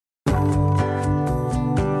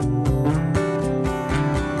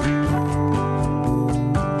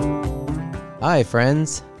Hi,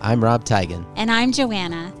 friends. I'm Rob Teigen. And I'm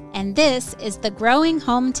Joanna, and this is the Growing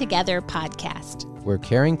Home Together podcast. We're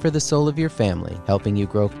caring for the soul of your family, helping you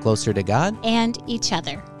grow closer to God and each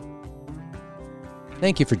other.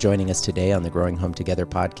 Thank you for joining us today on the Growing Home Together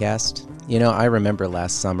podcast. You know, I remember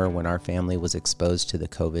last summer when our family was exposed to the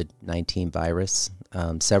COVID-19 virus.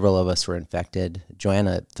 Several of us were infected.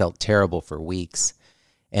 Joanna felt terrible for weeks,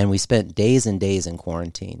 and we spent days and days in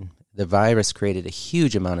quarantine. The virus created a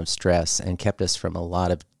huge amount of stress and kept us from a lot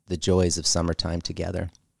of the joys of summertime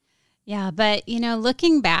together. Yeah, but,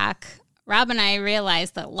 looking back, Rob and I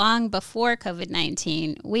realized that long before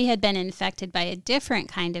COVID-19, we had been infected by a different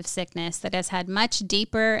kind of sickness that has had much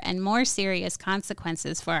deeper and more serious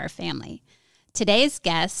consequences for our family. Today's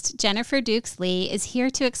guest, Jennifer Dukes Lee, is here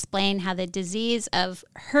to explain how the disease of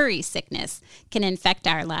hurry sickness can infect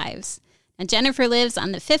our lives. And Jennifer lives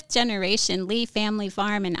on the 5th generation Lee family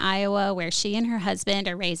farm in Iowa, where she and her husband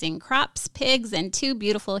are raising crops, pigs, and 2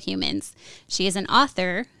 beautiful humans. She is an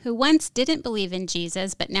author who once didn't believe in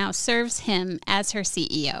Jesus, but now serves him as her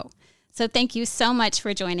CEO. So thank you so much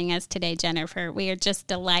for joining us today, Jennifer. We are just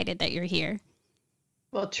delighted that you're here.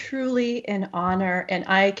 Well, truly an honor, and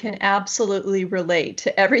I can absolutely relate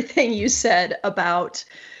to everything you said about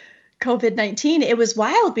COVID-19. It was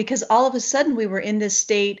wild because all of a sudden we were in this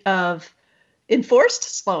state of enforced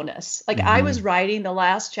slowness. I was writing the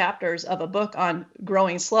last chapters of a book on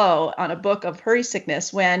growing slow, on a book of hurry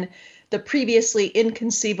sickness, when the previously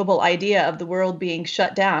inconceivable idea of the world being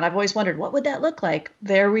shut down, I've always wondered, what would that look like?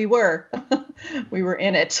 There we were. We were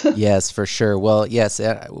in it. Yes, for sure. Well, yes,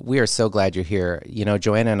 we are so glad you're here. You know,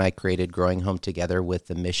 Joanna and I created Growing Home Together with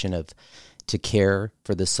the mission to care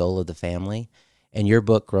for the soul of the family. And your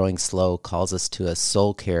book, Growing Slow, calls us to a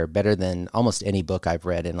soul care better than almost any book I've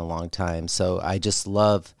read in a long time. So I just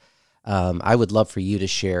I would love for you to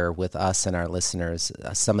share with us and our listeners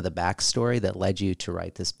some of the backstory that led you to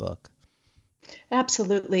write this book.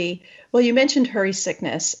 Absolutely. Well, you mentioned hurry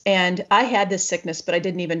sickness, and I had this sickness, but I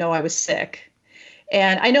didn't even know I was sick.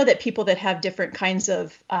 And I know that people that have different kinds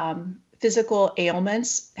of physical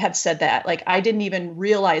ailments have said that. I didn't even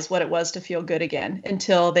realize what it was to feel good again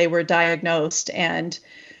until they were diagnosed and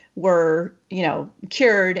were,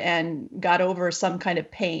 cured and got over some kind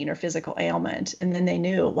of pain or physical ailment. And then they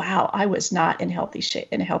knew, wow, I was not in healthy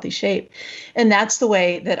shape. And that's the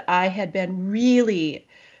way that I had been really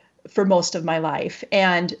for most of my life.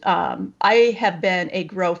 And I have been a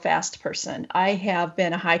grow fast person. I have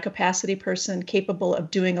been a high capacity person, capable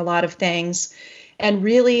of doing a lot of things. And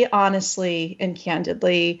really, honestly and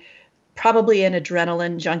candidly, probably an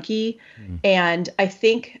adrenaline junkie. And I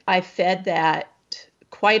think I fed that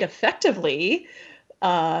quite effectively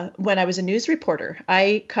when I was a news reporter.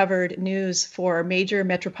 I covered news for major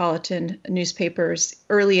metropolitan newspapers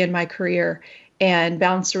early in my career and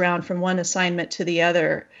bounced around from one assignment to the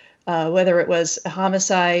other, whether it was a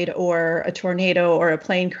homicide or a tornado or a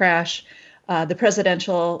plane crash. The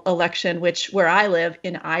presidential election, where I live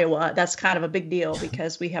in Iowa, that's kind of a big deal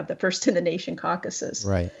because we have the first in the nation caucuses.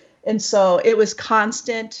 Right. And so it was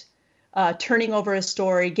constant turning over a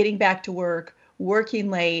story, getting back to work,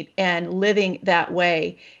 working late, and living that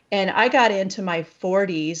way. And I got into my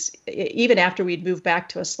 40s, even after we'd moved back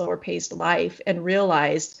to a slower paced life, and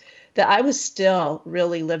realized that I was still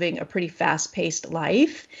really living a pretty fast paced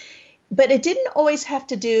life. But it didn't always have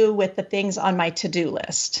to do with the things on my to-do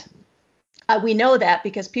list. We know that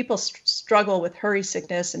because people struggle with hurry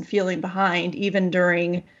sickness and feeling behind even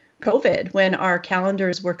during COVID when our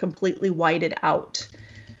calendars were completely whited out.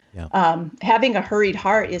 Yeah. Having a hurried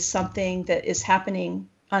heart is something that is happening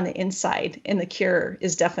on the inside, and the cure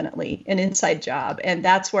is definitely an inside job. And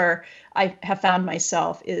that's where I have found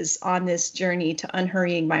myself, is on this journey to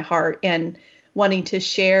unhurrying my heart and wanting to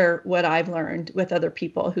share what I've learned with other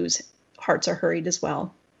people whose hearts are hurried as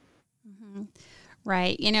well. Mm-hmm.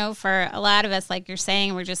 Right. For a lot of us, like you're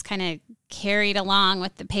saying, we're just kind of carried along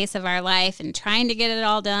with the pace of our life and trying to get it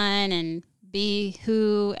all done and be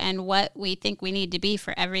who and what we think we need to be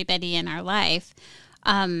for everybody in our life.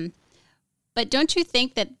 But don't you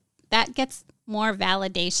think that gets more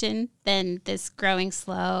validation than this growing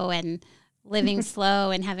slow and living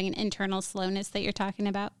slow and having an internal slowness that you're talking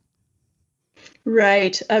about?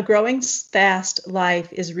 Right. A growing fast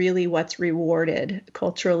life is really what's rewarded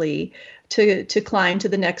culturally to climb to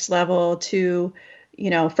the next level, to,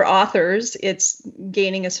 for authors, it's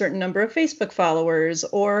gaining a certain number of Facebook followers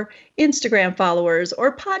or Instagram followers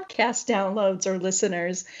or podcast downloads or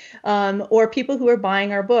listeners, or people who are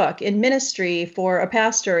buying our book. In ministry, for a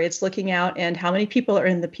pastor, it's looking out and how many people are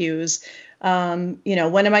in the pews. When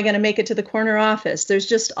am I going to make it to the corner office? There's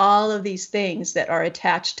just all of these things that are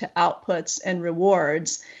attached to outputs and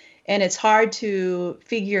rewards. And it's hard to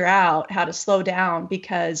figure out how to slow down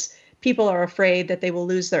because people are afraid that they will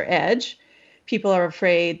lose their edge. People are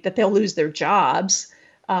afraid that they'll lose their jobs.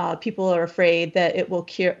 People are afraid that it will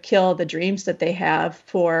kill the dreams that they have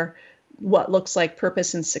for what looks like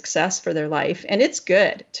purpose and success for their life. And it's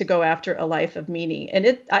good to go after a life of meaning.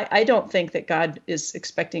 And I don't think that God is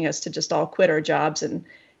expecting us to just all quit our jobs and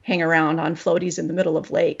hang around on floaties in the middle of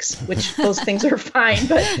lakes, which those things are fine.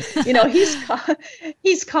 But,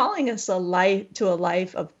 he's calling us to a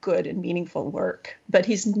life of good and meaningful work. But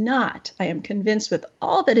he's not, I am convinced with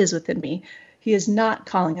all that is within me, he is not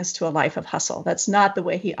calling us to a life of hustle. That's not the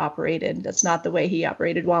way he operated. That's not the way he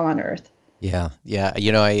operated while on earth. Yeah.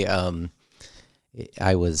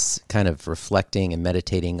 I was kind of reflecting and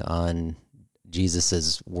meditating on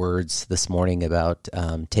Jesus's words this morning about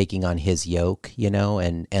taking on his yoke,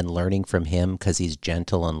 and learning from him because he's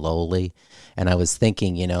gentle and lowly. And I was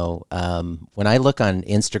thinking, when I look on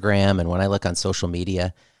Instagram and when I look on social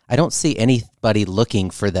media, I don't see anybody looking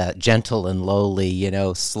for that gentle and lowly,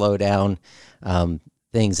 slow down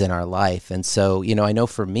things in our life. And so, I know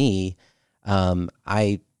for me,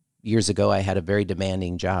 years ago, I had a very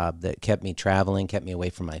demanding job that kept me traveling, kept me away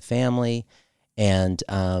from my family. And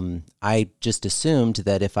I just assumed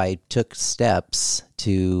that if I took steps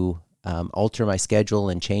to alter my schedule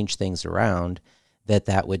and change things around,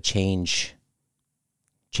 that would change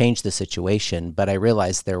the situation. But I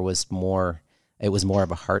realized it was more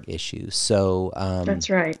of a heart issue. So that's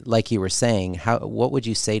right. Like you were saying, what would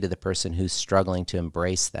you say to the person who's struggling to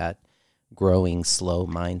embrace that growing slow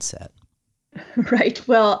mindset? Right.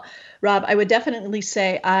 Well, Rob, I would definitely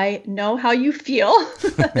say I know how you feel.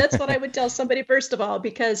 That's what I would tell somebody, first of all,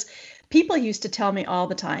 because people used to tell me all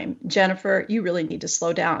the time, Jennifer, you really need to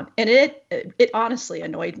slow down. And it honestly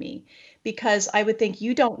annoyed me because I would think,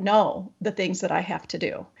 you don't know the things that I have to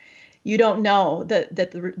do. You don't know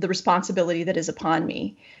the responsibility that is upon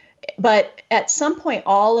me. But at some point,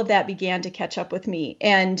 all of that began to catch up with me.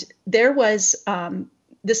 And there was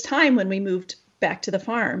this time when we moved back to the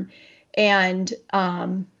farm. And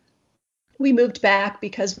we moved back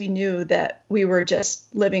because we knew that we were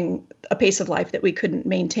just living a pace of life that we couldn't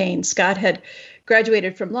maintain. Scott had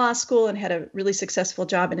graduated from law school and had a really successful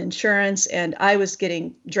job in insurance. And I was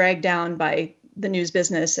getting dragged down by the news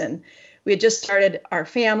business. And we had just started our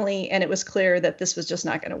family, and it was clear that this was just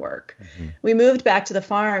not going to work. Mm-hmm. We moved back to the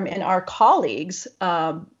farm, and our colleagues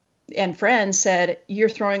and friends said, you're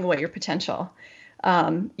throwing away your potential.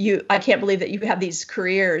 I can't believe that you have these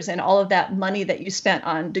careers and all of that money that you spent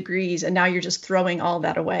on degrees, and now you're just throwing all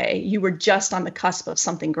that away. You were just on the cusp of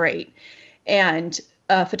something great. And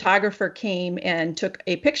a photographer came and took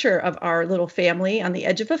a picture of our little family on the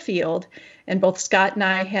edge of a field. And both Scott and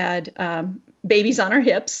I had babies on our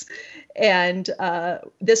hips. And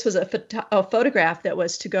this was a photograph that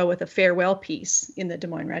was to go with a farewell piece in the Des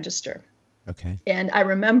Moines Register. Okay. And I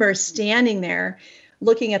remember standing there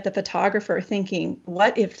looking at the photographer thinking,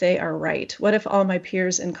 what if they are right? What if all my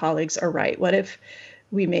peers and colleagues are right? What if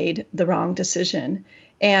we made the wrong decision?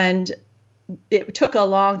 And it took a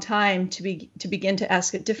long time to begin to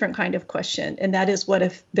ask a different kind of question. And that is, what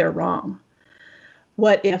if they're wrong?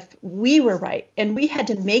 What if we were right? And we had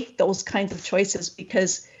to make those kinds of choices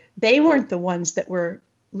because they weren't the ones that were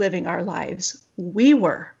living our lives. We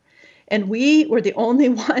were. And we were the only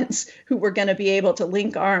ones who were going to be able to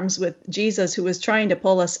link arms with Jesus, who was trying to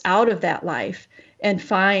pull us out of that life and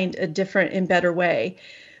find a different and better way.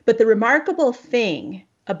 But the remarkable thing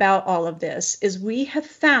about all of this is we have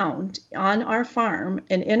found on our farm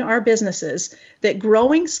and in our businesses that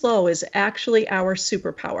growing slow is actually our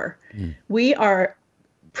superpower. Mm. We are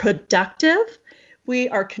productive. We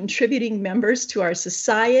are contributing members to our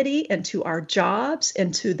society and to our jobs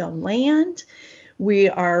and to the land. We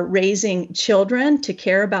are raising children to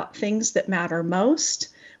care about things that matter most.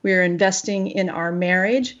 We are investing in our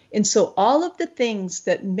marriage. And so all of the things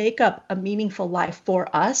that make up a meaningful life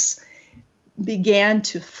for us began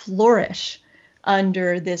to flourish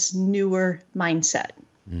under this newer mindset.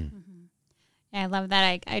 Mm. Yeah, I love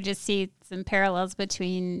that. I just see some parallels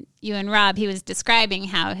between you and Rob. He was describing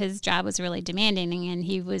how his job was really demanding, and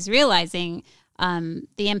he was realizing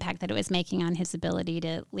the impact that it was making on his ability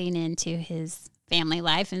to lean into his family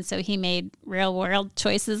life. And so he made real world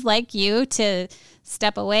choices like you to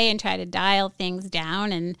step away and try to dial things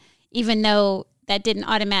down. And even though that didn't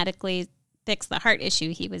automatically fix the heart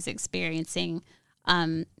issue he was experiencing,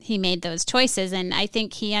 he made those choices. And I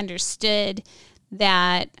think he understood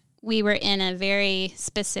that we were in a very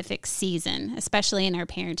specific season, especially in our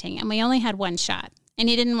parenting, and we only had one shot. And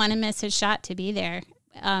he didn't want to miss his shot to be there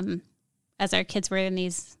as our kids were in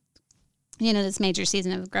these this major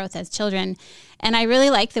season of growth as children. And I really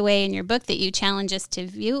like the way in your book that you challenge us to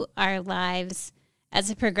view our lives as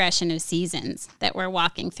a progression of seasons that we're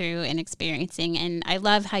walking through and experiencing. And I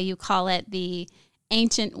love how you call it the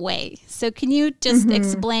ancient way. So can you just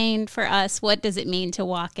explain for us, what does it mean to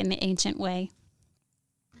walk in the ancient way?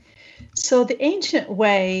 So the ancient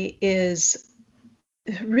way is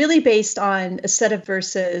really based on a set of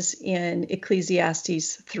verses in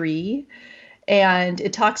Ecclesiastes 3. And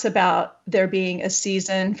it talks about there being a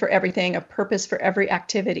season for everything, a purpose for every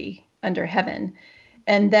activity under heaven.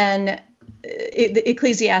 And then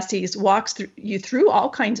Ecclesiastes walks you through all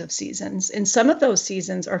kinds of seasons. And some of those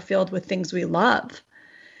seasons are filled with things we love.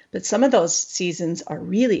 But some of those seasons are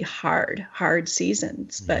really hard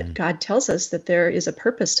seasons. But God tells us that there is a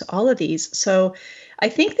purpose to all of these. So I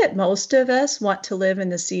think that most of us want to live in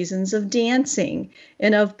the seasons of dancing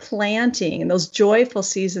and of planting, and those joyful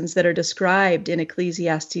seasons that are described in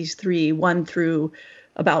Ecclesiastes 3, 1 through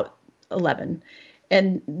about 11.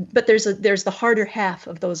 But there's the harder half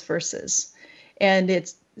of those verses. And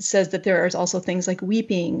it says that there are also things like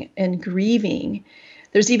weeping and grieving.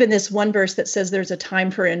 There's even this one verse that says there's a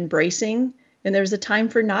time for embracing and there's a time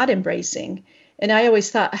for not embracing. And I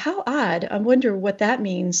always thought, how odd. I wonder what that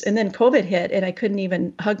means. And then COVID hit and I couldn't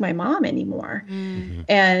even hug my mom anymore.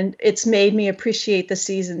 And it's made me appreciate the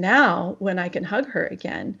season now when I can hug her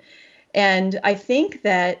again. And I think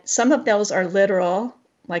that some of those are literal,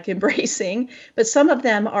 like embracing, but some of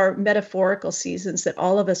them are metaphorical seasons that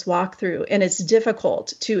all of us walk through. And it's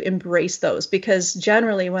difficult to embrace those because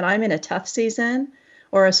generally when I'm in a tough season,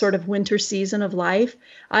 or a sort of winter season of life,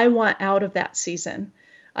 I want out of that season.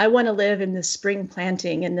 I want to live in the spring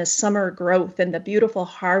planting and the summer growth and the beautiful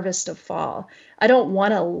harvest of fall. I don't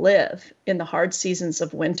want to live in the hard seasons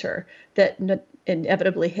of winter that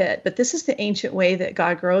inevitably hit. But this is the ancient way that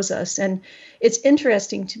God grows us. And it's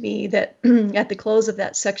interesting to me that at the close of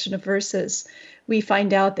that section of verses, we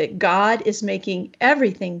find out that God is making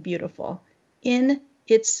everything beautiful in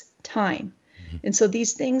its time. And so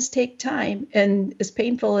these things take time, and as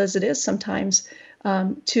painful as it is sometimes,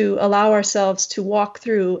 to allow ourselves to walk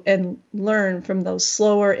through and learn from those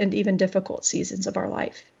slower and even difficult seasons of our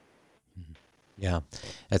life. Yeah,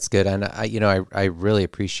 that's good. And I really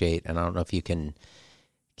appreciate, and I don't know if you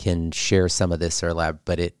can share some of this or lab,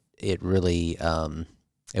 but it really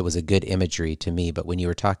it was a good imagery to me. But when you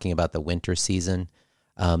were talking about the winter season,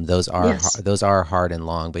 those are hard and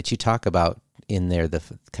long. But you talk about in there the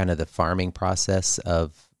kind of the farming process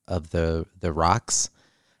of the rocks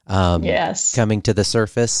coming to the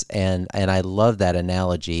surface, and I love that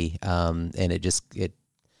analogy, and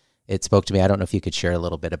it spoke to me. I don't know if you could share a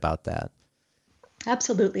little bit about that.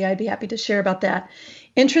 Absolutely, I'd be happy to share about that.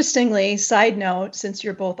 Interestingly, side note, since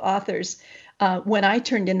you're both authors, when I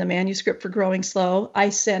turned in the manuscript for Growing Slow,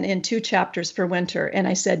 I sent in 2 chapters for winter, and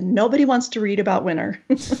I said, nobody wants to read about winter.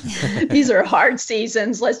 These are hard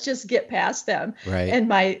seasons. Let's just get past them. Right. And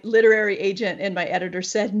my literary agent and my editor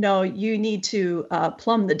said, no, you need to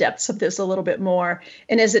plumb the depths of this a little bit more.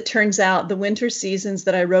 And as it turns out, the winter seasons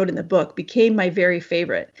that I wrote in the book became my very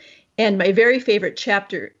favorite. And my very favorite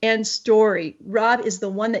chapter and story, Rob, is the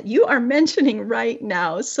one that you are mentioning right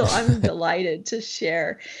now. So I'm delighted to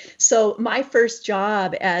share. So my first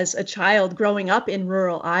job as a child growing up in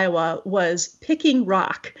rural Iowa was picking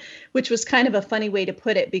rock, which was kind of a funny way to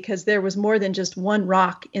put it because there was more than just one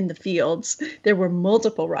rock in the fields. There were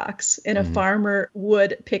multiple rocks, and a farmer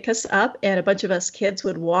would pick us up, and a bunch of us kids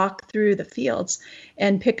would walk through the fields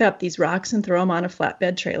and pick up these rocks and throw them on a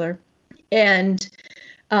flatbed trailer. And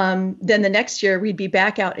then the next year we'd be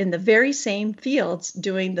back out in the very same fields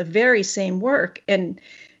doing the very same work. And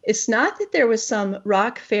it's not that there was some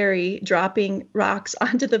rock fairy dropping rocks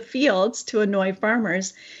onto the fields to annoy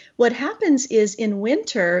farmers. What happens is in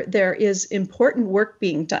winter, there is important work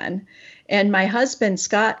being done. And my husband,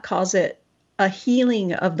 Scott, calls it a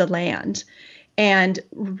healing of the land. And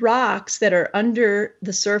rocks that are under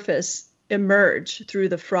the surface emerge through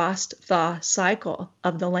the frost thaw cycle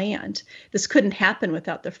of the land. This couldn't happen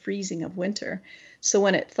without the freezing of winter. So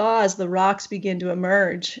when it thaws, the rocks begin to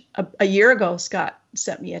emerge. A year ago, Scott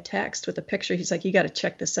sent me a text with a picture. He's like, you got to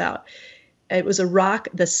check this out. It was a rock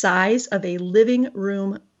the size of a living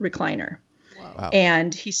room recliner. Wow.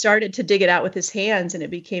 And he started to dig it out with his hands, and it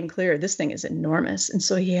became clear this thing is enormous. And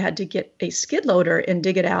so he had to get a skid loader and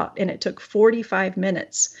dig it out. And it took 45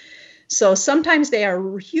 minutes. So sometimes they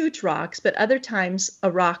are huge rocks, but other times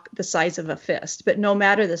a rock the size of a fist. But no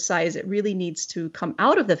matter the size, it really needs to come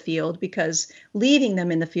out of the field because leaving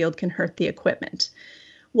them in the field can hurt the equipment.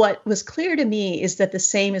 What was clear to me is that the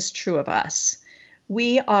same is true of us.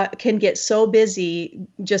 we can get so busy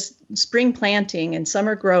just spring planting and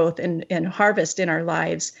summer growth and harvest in our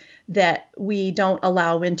lives that we don't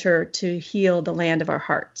allow winter to heal the land of our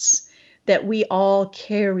hearts, that we all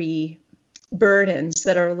carry burdens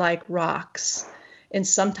that are like rocks. And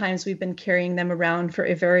sometimes we've been carrying them around for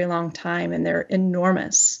a very long time, and they're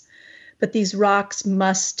enormous. But these rocks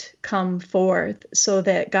must come forth so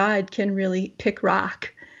that God can really pick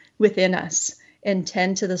rock within us and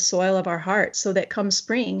tend to the soil of our heart, so that come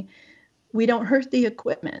spring, we don't hurt the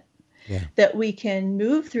equipment. Yeah. That we can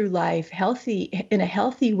move through life in a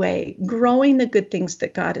healthy way, growing the good things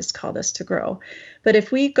that God has called us to grow. But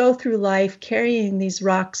if we go through life carrying these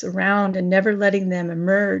rocks around and never letting them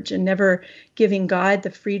emerge and never giving God the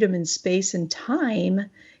freedom and space and time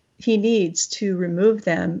he needs to remove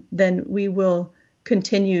them, then we will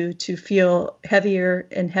continue to feel heavier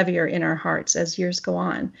and heavier in our hearts as years go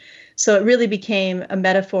on. So it really became a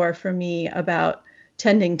metaphor for me about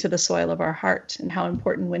tending to the soil of our heart and how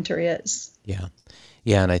important winter is. Yeah.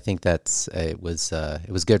 Yeah. And I think it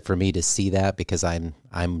was good for me to see that, because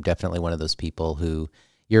I'm definitely one of those people who,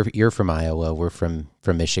 you're from Iowa, we're from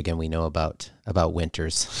Michigan. We know about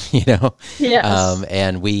winters, Yes.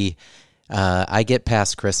 And I get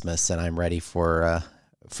past Christmas and I'm ready for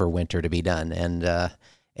winter to be done.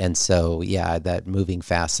 And so, yeah, that moving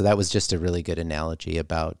fast. So that was just a really good analogy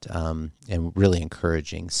about, and really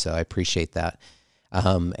encouraging. So I appreciate that.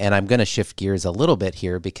 And I'm going to shift gears a little bit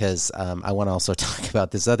here, because I want to also talk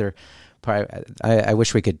about this other part. I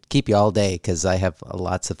wish we could keep you all day, because I have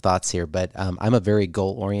lots of thoughts here, but I'm a very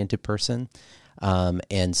goal-oriented person.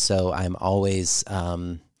 And so I'm always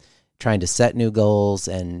trying to set new goals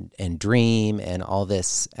and dream and all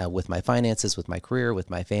this with my finances, with my career, with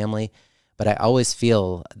my family. But I always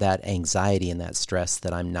feel that anxiety and that stress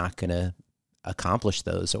that I'm not going to accomplish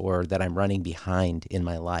those, or that I'm running behind in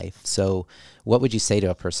my life. So what would you say to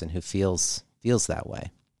a person who feels that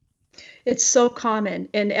way? It's so common,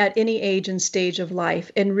 and at any age and stage of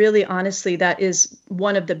life. And really, honestly, that is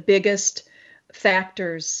one of the biggest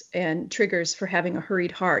factors and triggers for having a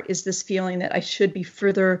hurried heart, is this feeling that I should be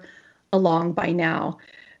further along by now.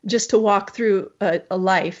 Just to walk through a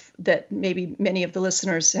life that maybe many of the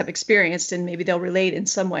listeners have experienced, and maybe they'll relate in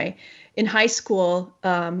some way. In high school,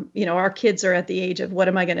 our kids are at the age of, what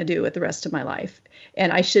am I going to do with the rest of my life?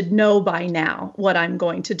 And I should know by now what I'm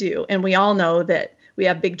going to do. And we all know that we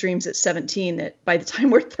have big dreams at 17 that by the time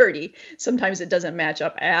we're 30, sometimes it doesn't match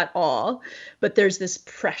up at all. But there's this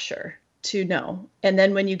pressure to know. And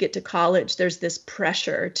then when you get to college, there's this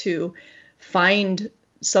pressure to find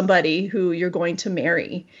somebody who you're going to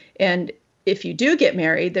marry. And if you do get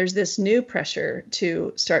married, there's this new pressure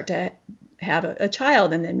to start to have a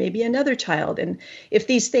child, and then maybe another child. And if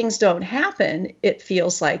these things don't happen, it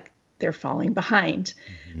feels like they're falling behind.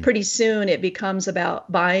 Mm-hmm. Pretty soon it becomes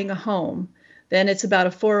about buying a home. Then it's about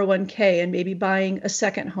a 401k and maybe buying a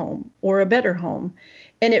second home or a better home.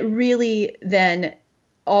 And it really then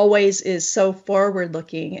always is so forward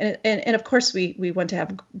looking. And of course we want to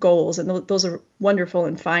have goals, and those are wonderful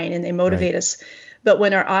and fine, and they motivate us. But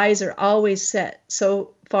when our eyes are always set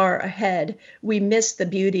so far ahead, we miss the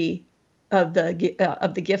beauty of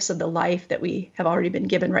the gifts of the life that we have already been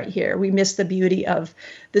given right here. We miss the beauty of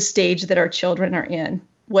the stage that our children are in,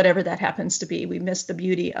 whatever that happens to be. We miss the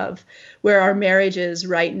beauty of where our marriage is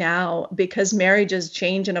right now, because marriages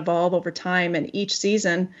change and evolve over time, and each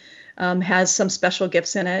season has some special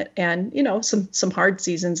gifts in it, and some hard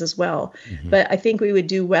seasons as well. Mm-hmm. But I think we would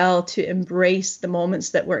do well to embrace the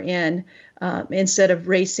moments that we're in, instead of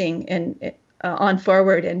racing and on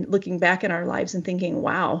forward and looking back in our lives and thinking,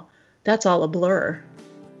 wow, that's all a blur.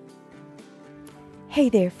 Hey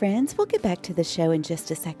there, friends. We'll get back to the show in just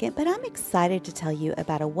a second, but I'm excited to tell you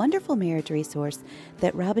about a wonderful marriage resource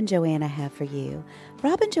that Rob and Joanna have for you.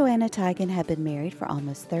 Rob and Joanna Teigen have been married for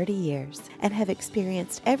almost 30 years and have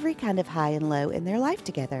experienced every kind of high and low in their life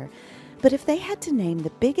together. But if they had to name the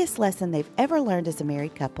biggest lesson they've ever learned as a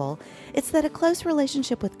married couple, it's that a close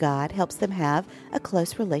relationship with God helps them have a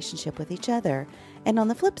close relationship with each other. And on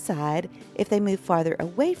the flip side, if they move farther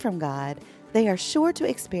away from God, they are sure to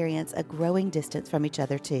experience a growing distance from each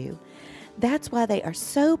other too. That's why they are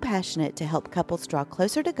so passionate to help couples draw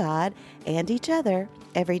closer to God and each other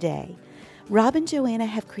every day. Rob and Joanna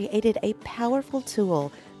have created a powerful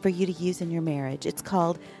tool for you to use in your marriage. It's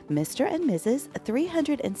called Mr. and Mrs.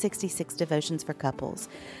 366 Devotions for Couples.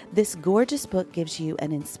 This gorgeous book gives you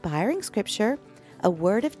an inspiring scripture, a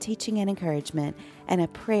word of teaching and encouragement, and a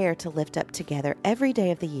prayer to lift up together every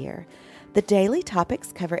day of the year. The daily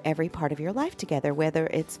topics cover every part of your life together, whether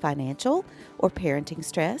it's financial or parenting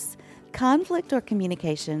stress, conflict or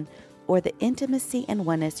communication, or the intimacy and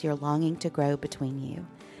oneness you're longing to grow between you.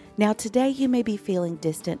 Now, today you may be feeling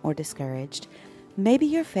distant or discouraged. Maybe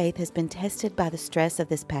your faith has been tested by the stress of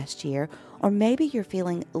this past year, or maybe you're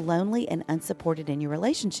feeling lonely and unsupported in your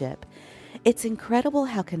relationship. It's incredible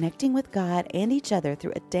how connecting with God and each other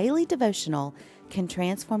through a daily devotional can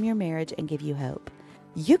transform your marriage and give you hope.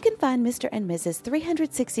 You can find Mr. and Mrs.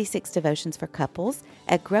 366 Devotions for Couples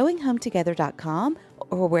at growinghometogether.com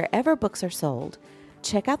or wherever books are sold.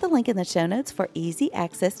 Check out the link in the show notes for easy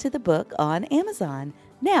access to the book on Amazon.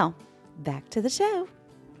 Now, back to the show.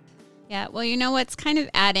 Yeah, well, you know what's kind of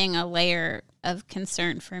adding a layer of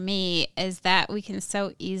concern for me is that we can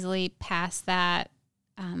so easily pass that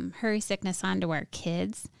hurry sickness on to our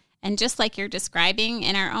kids. And just like you're describing,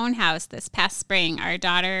 in our own house this past spring, our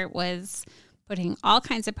daughter was putting all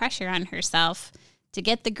kinds of pressure on herself to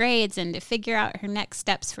get the grades and to figure out her next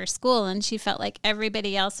steps for school. And she felt like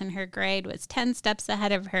everybody else in her grade was 10 steps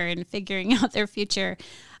ahead of her in figuring out their future.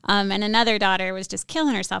 And another daughter was just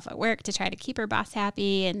killing herself at work to try to keep her boss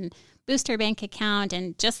happy and boost her bank account.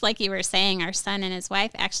 And just like you were saying, our son and his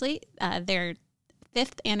wife, actually, their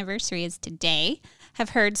 5th anniversary is today,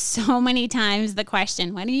 have heard so many times the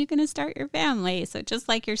question, when are you going to start your family? So just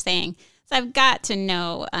like you're saying, so I've got to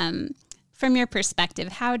know, from your perspective,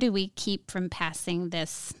 how do we keep from passing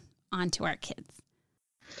this on to our kids?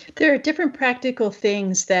 There are different practical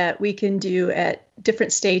things that we can do at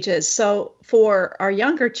different stages. So for our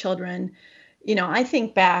younger children, I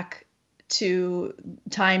think back to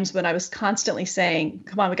times when I was constantly saying,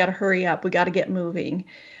 come on, we got to hurry up. We got to get moving.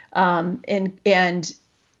 And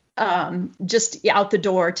just out the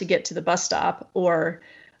door to get to the bus stop, or,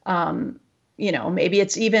 maybe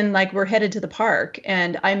it's even like we're headed to the park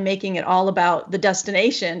and I'm making it all about the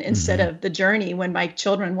destination instead of the journey, when my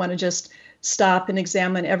children want to just stop and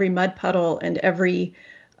examine every mud puddle and every,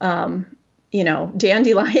 dandelion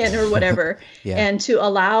or whatever, and to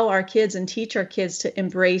allow our kids and teach our kids to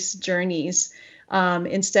embrace journeys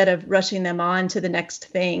instead of rushing them on to the next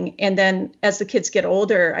thing. And then as the kids get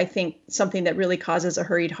older, I think something that really causes a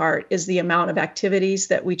hurried heart is the amount of activities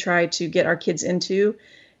that we try to get our kids into,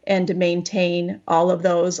 and to maintain all of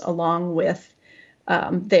those along with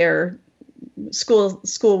their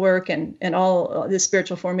schoolwork and all the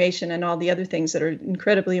spiritual formation and all the other things that are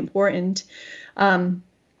incredibly important. And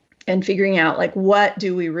figuring out, like, what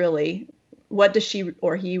does she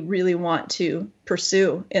or he really want to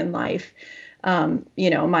pursue in life? Our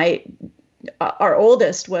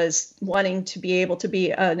oldest was wanting to be able to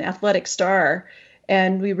be an athletic star,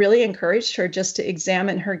 and we really encouraged her just to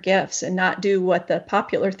examine her gifts and not do what the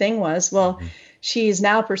popular thing was. Well, she's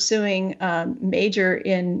now pursuing a major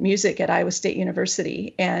in music at Iowa State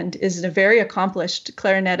University and is a very accomplished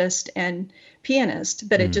clarinetist and pianist,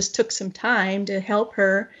 but it just took some time to help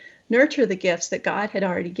her nurture the gifts that God had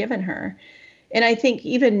already given her. And I think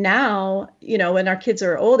even now, when our kids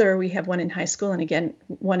are older, we have one in high school and again,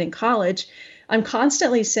 one in college, I'm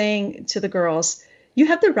constantly saying to the girls, you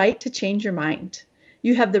have the right to change your mind.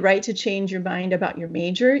 You have the right to change your mind about your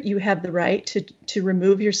major. You have the right to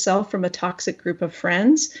remove yourself from a toxic group of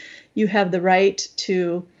friends. You have the right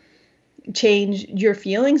to change your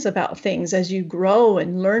feelings about things as you grow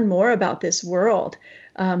and learn more about this world.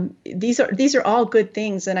 These are all good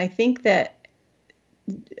things. And I think that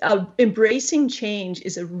embracing change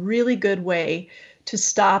is a really good way to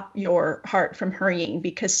stop your heart from hurrying,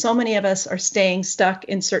 because so many of us are staying stuck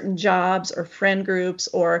in certain jobs or friend groups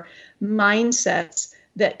or mindsets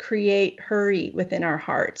that create hurry within our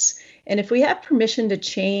hearts. And if we have permission to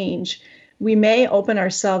change, we may open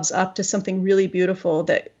ourselves up to something really beautiful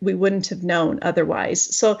that we wouldn't have known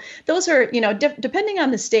otherwise. So those are, depending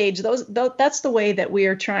on the stage, that's the way that we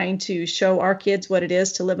are trying to show our kids what it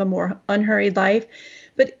is to live a more unhurried life.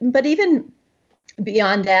 But even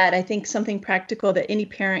beyond that, I think something practical that any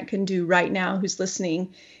parent can do right now who's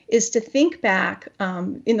listening is to think back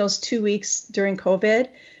in those 2 weeks during COVID,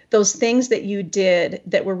 those things that you did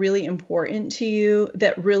that were really important to you,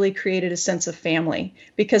 that really created a sense of family.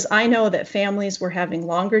 Because I know that families were having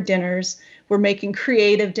longer dinners, we're making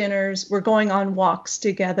creative dinners, we're going on walks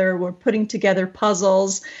together, we're putting together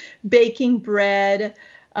puzzles, baking bread.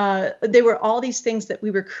 They were all these things that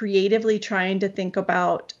we were creatively trying to think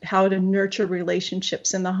about how to nurture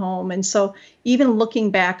relationships in the home. And so even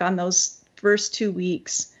looking back on those first 2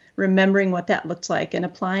 weeks, remembering what that looked like and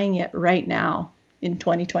applying it right now in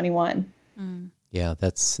 2021. Yeah,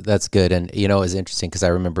 that's good. And, it was interesting because I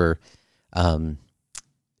remember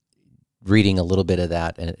reading a little bit of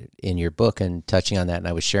that in your book and touching on that. And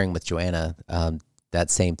I was sharing with Joanna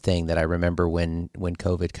that same thing that I remember when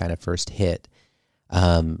COVID kind of first hit.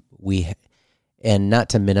 And not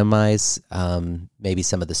to minimize maybe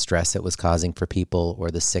some of the stress it was causing for people or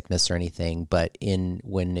the sickness or anything, but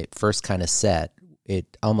when it first kind of set,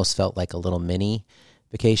 it almost felt like a little mini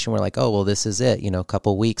vacation. We're like, oh, well, this is it. A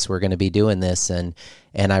couple weeks we're going to be doing this. And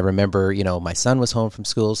I remember, my son was home from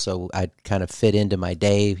school, so I'd kind of fit into my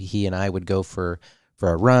day. He and I would go for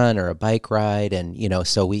a run or a bike ride. And,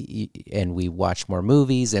 so we watched more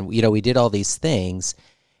movies and, we did all these things.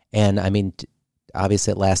 And I mean,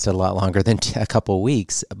 obviously it lasted a lot longer than a couple of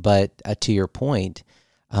weeks, but to your point,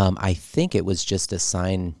 I think it was just a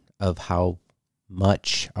sign of how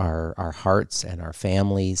much our hearts and our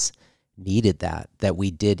families needed that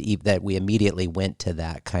we immediately went to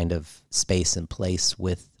that kind of space and place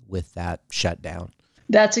with that shutdown.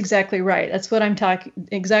 That's exactly right. That's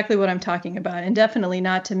exactly what I'm talking about. And definitely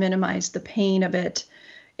not to minimize the pain of it.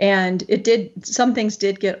 And some things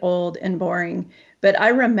did get old and boring, but I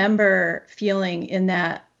remember feeling in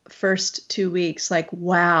that first 2 weeks, like,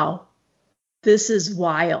 wow, this is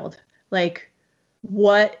wild. Like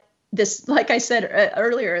I said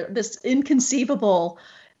earlier, this inconceivable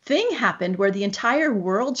thing happened where the entire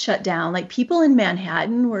world shut down. Like people in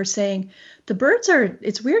Manhattan were saying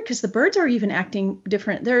it's weird because the birds are even acting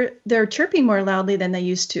different. They're chirping more loudly than they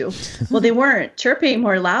used to. Well, they weren't chirping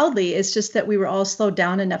more loudly. It's just that we were all slowed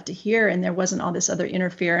down enough to hear, and there wasn't all this other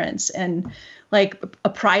interference. And like a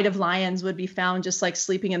pride of lions would be found just like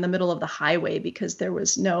sleeping in the middle of the highway because there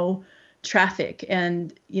was no traffic,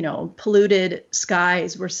 and polluted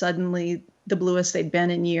skies were suddenly the bluest they'd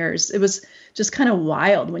been in years. It was just kind of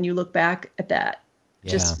wild when you look back at that.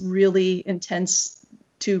 Yeah. Just really intense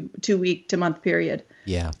 2 week to month period.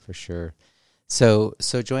 Yeah, for sure. So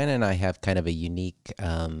Joanna and I have kind of a unique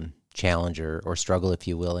challenge or struggle, if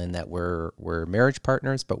you will, in that we're marriage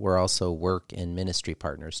partners, but we're also work and ministry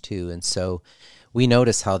partners too. And so we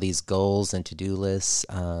notice how these goals and to-do lists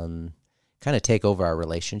kind of take over our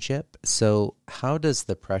relationship. So how does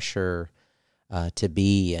the pressure to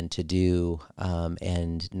be and to do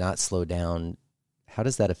and not slow down, how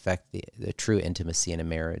does that affect the true intimacy in a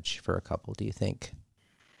marriage for a couple, do you think?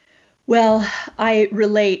 Well, I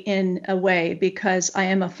relate in a way because I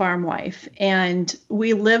am a farm wife, and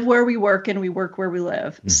we live where we work and we work where we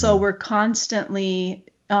live. Mm-hmm. So we're constantly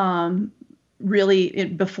really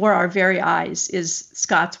before our very eyes is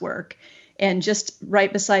Scott's work. And just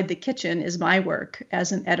right beside the kitchen is my work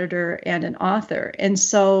as an editor and an author. And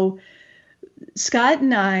so Scott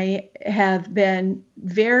and I have been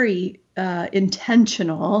very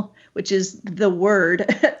intentional, which is the word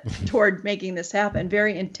toward making this happen,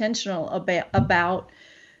 very intentional about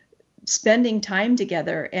spending time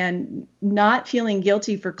together and not feeling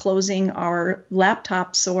guilty for closing our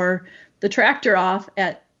laptops or the tractor off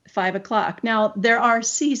at 5:00. Now, there are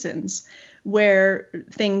seasons where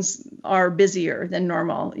things are busier than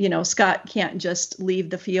normal. Scott can't just leave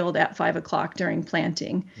the field at 5:00 during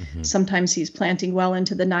planting. Mm-hmm. Sometimes he's planting well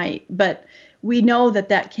into the night, but we know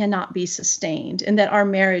that cannot be sustained and that our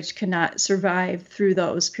marriage cannot survive through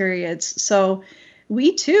those periods. So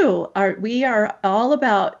we are all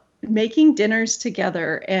about making dinners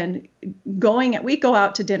together and we go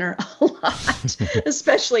out to dinner a lot,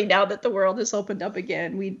 especially now that the world has opened up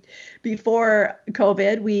again. Before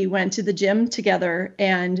COVID, we went to the gym together,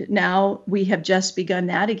 and now we have just begun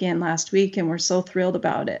that again last week, and we're so thrilled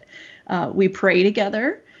about it. We pray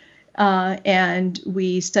together, and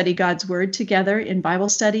we study God's word together in Bible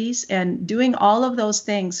studies, and doing all of those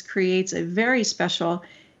things creates a very special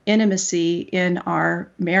intimacy in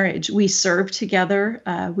our marriage. We serve together.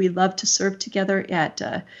 We love to serve together at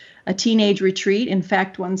a teenage retreat. In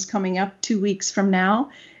fact, one's coming up 2 weeks from now,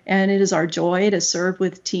 and it is our joy to serve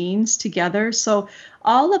with teens together. So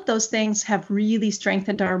all of those things have really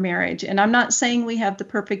strengthened our marriage. And I'm not saying we have the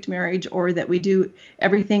perfect marriage or that we do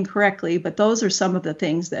everything correctly, but those are some of the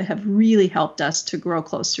things that have really helped us to grow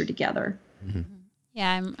closer together. Mm-hmm.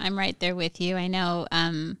 Yeah, I'm right there with you. I know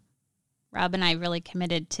Rob and I really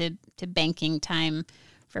committed to banking time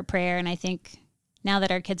for prayer. And I think now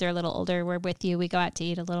that our kids are a little older, we're with you. We go out to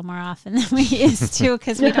eat a little more often than we used to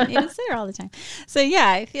because we don't need to sit there all the time. So yeah,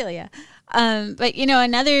 I feel you. But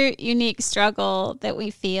another unique struggle that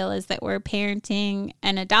we feel is that we're parenting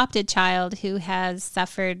an adopted child who has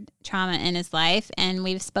suffered trauma in his life. And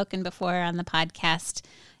we've spoken before on the podcast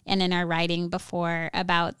and in our writing before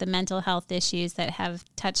about the mental health issues that have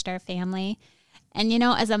touched our family. And,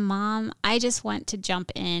 as a mom, I just want to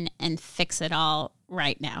jump in and fix it all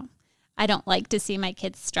right now. I don't like to see my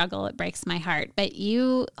kids struggle. It breaks my heart. But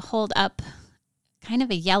you hold up kind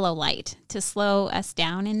of a yellow light to slow us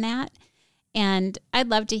down in that. And I'd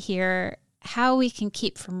love to hear how we can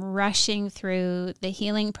keep from rushing through the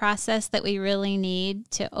healing process that we really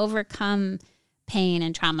need to overcome pain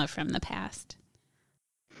and trauma from the past.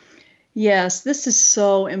 Yes, this is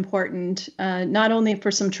so important, not only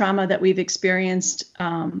for some trauma that we've experienced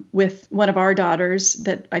with one of our daughters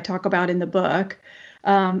that I talk about in the book,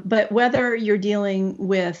 but whether you're dealing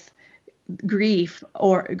with grief,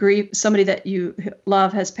 somebody that you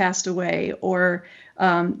love has passed away, or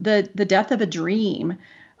the death of a dream,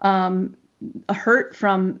 a hurt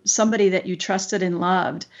from somebody that you trusted and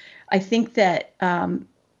loved. I think that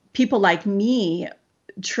people like me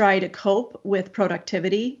try to cope with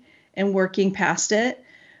productivity and working past it,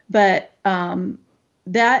 but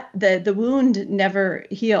that the wound never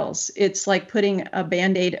heals. It's like putting a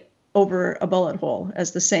Band-Aid over a bullet hole,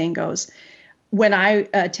 as the saying goes. When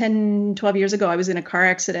 10, 12 years ago, I was in a car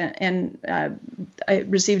accident, and I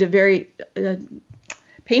received a very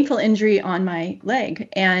painful injury on my leg,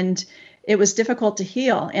 and it was difficult to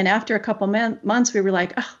heal. And after a couple months, we were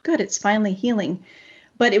like, oh, good, it's finally healing.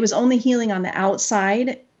 But it was only healing on the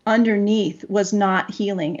outside. Underneath was not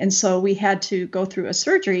healing. And so we had to go through a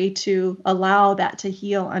surgery to allow that to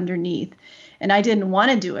heal underneath. And I didn't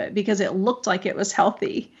want to do it because it looked like it was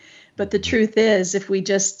healthy. But the truth is, if we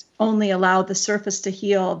just only allow the surface to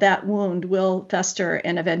heal, that wound will fester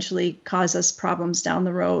and eventually cause us problems down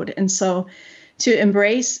the road. And so to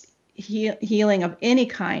embrace healing of any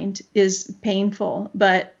kind is painful,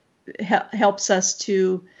 but helps us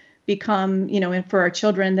to become, and for our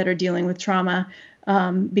children that are dealing with trauma,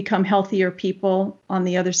 become healthier people on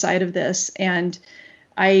the other side of this. And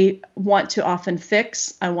I want to often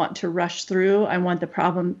fix, I want to rush through, I want the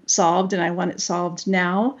problem solved, and I want it solved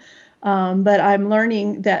now. But I'm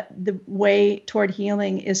learning that the way toward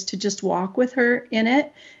healing is to just walk with her in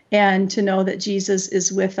it and to know that Jesus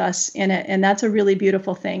is with us in it. And that's a really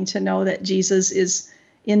beautiful thing, to know that Jesus is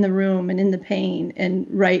in the room and in the pain and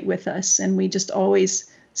right with us. And we just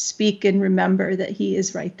always speak and remember that he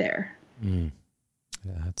is right there. Mm.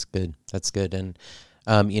 Yeah, that's good. That's good. And,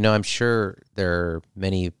 I'm sure there are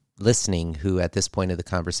many listening who at this point of the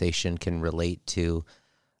conversation can relate to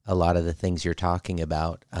a lot of the things you're talking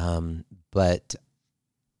about. But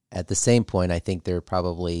at the same point, I think they're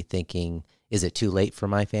probably thinking, is it too late for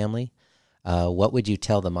my family? What would you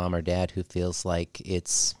tell the mom or dad who feels like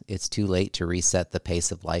it's too late to reset the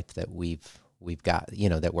pace of life that we've got,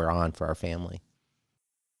 that we're on for our family?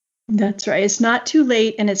 That's right. It's not too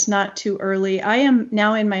late and it's not too early. I am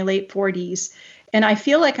now in my late 40s, and I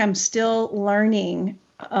feel like I'm still learning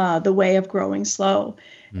the way of growing slow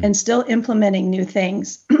and still implementing new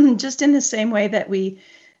things, just in the same way that we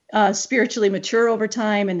spiritually mature over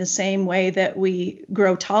time, in the same way that we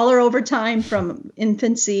grow taller over time from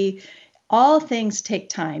infancy. All things take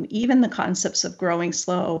time, even the concepts of growing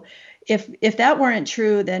slow. If that weren't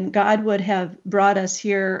true, then God would have brought us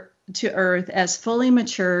here to earth as fully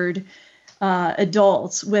matured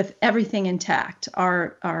adults with everything intact,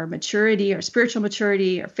 our maturity, our spiritual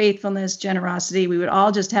maturity, our faithfulness, generosity. We would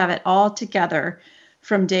all just have it all together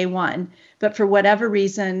from day one. But for whatever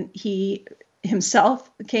reason, he himself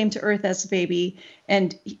came to earth as a baby,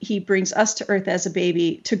 and he brings us to earth as a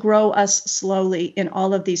baby to grow us slowly in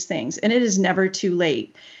all of these things. And it is never too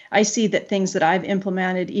late. I see that things that I've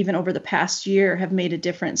implemented even over the past year have made a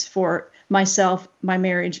difference for myself, my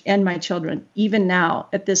marriage, and my children, even now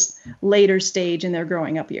at this later stage in their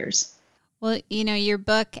growing up years. Well, your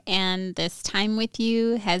book and this time with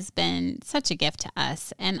you has been such a gift to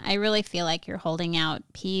us. And I really feel like you're holding out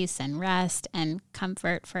peace and rest and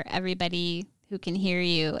comfort for everybody who can hear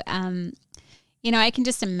you. I can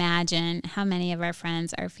just imagine how many of our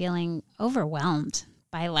friends are feeling overwhelmed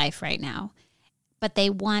by life right now. But they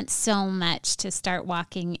want so much to start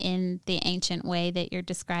walking in the ancient way that you're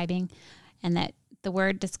describing and that the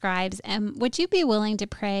word describes. Would you be willing to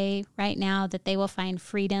pray right now that they will find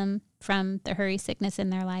freedom from the hurry sickness in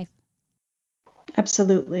their life?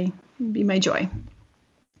 Absolutely. It'd be my joy.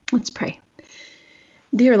 Let's pray.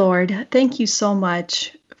 Dear Lord, thank you so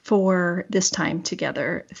much for this time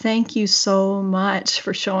together. Thank you so much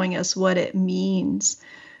for showing us what it means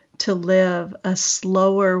to live a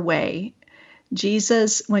slower way.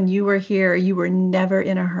 Jesus, when you were here, you were never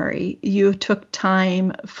in a hurry. You took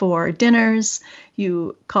time for dinners.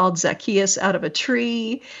 You called Zacchaeus out of a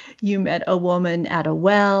tree. You met a woman at a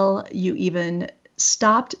well. You even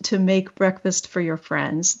stopped to make breakfast for your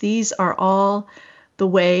friends. These are all the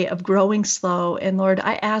way of growing slow. And Lord,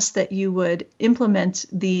 I ask that you would implement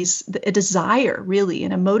these, a desire really,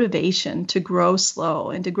 and a motivation to grow slow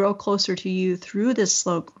and to grow closer to you through this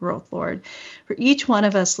slow growth, Lord. For each one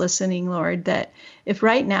of us listening, Lord, that if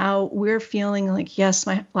right now we're feeling like, yes,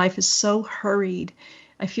 my life is so hurried,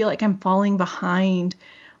 I feel like I'm falling behind,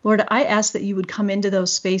 Lord, I ask that you would come into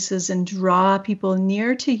those spaces and draw people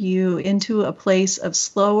near to you into a place of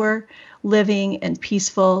slower living and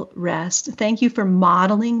peaceful rest. Thank you for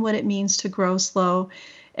modeling what it means to grow slow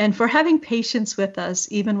and for having patience with us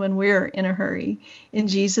even when we're in a hurry. In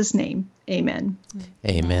Jesus' name, amen.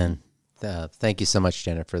 Amen. Thank you so much,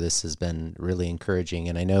 Jennifer. This has been really encouraging,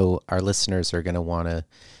 and I know our listeners are going to want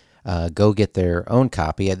to go get their own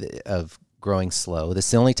copy of Growing Slow. This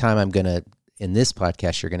is the only time I'm going to, in this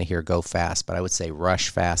podcast, you're going to hear go fast, but I would say rush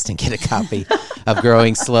fast and get a copy of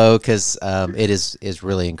Growing Slow, because it is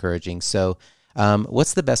really encouraging. So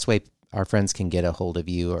what's the best way our friends can get a hold of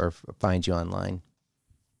you or find you online?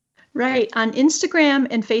 Right. On Instagram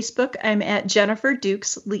and Facebook, I'm at Jennifer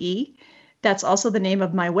Dukes Lee. That's also the name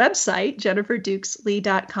of my website,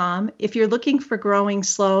 jenniferdukeslee.com. If you're looking for Growing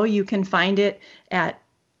Slow, you can find it at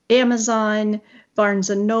Amazon, Barnes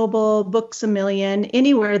 & Noble, Books A Million,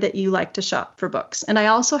 anywhere that you like to shop for books. And I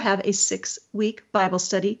also have a 6-week Bible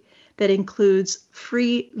study that includes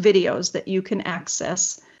free videos that you can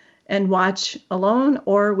access and watch alone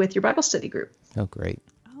or with your Bible study group. Oh, great.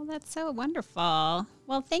 Oh, that's so wonderful.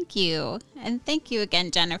 Well, thank you. And thank you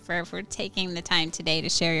again, Jennifer, for taking the time today to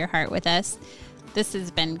share your heart with us. This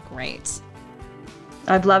has been great.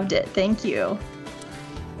 I've loved it. Thank you.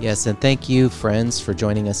 Yes, and thank you, friends, for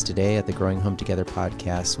joining us today at the Growing Home Together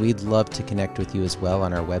podcast. We'd love to connect with you as well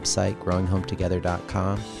on our website,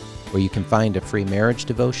 growinghometogether.com, where you can find a free marriage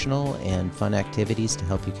devotional and fun activities to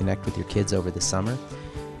help you connect with your kids over the summer.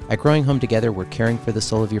 At Growing Home Together, we're caring for the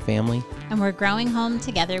soul of your family. And we're growing home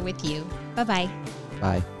together with you. Bye-bye.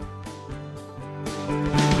 Bye.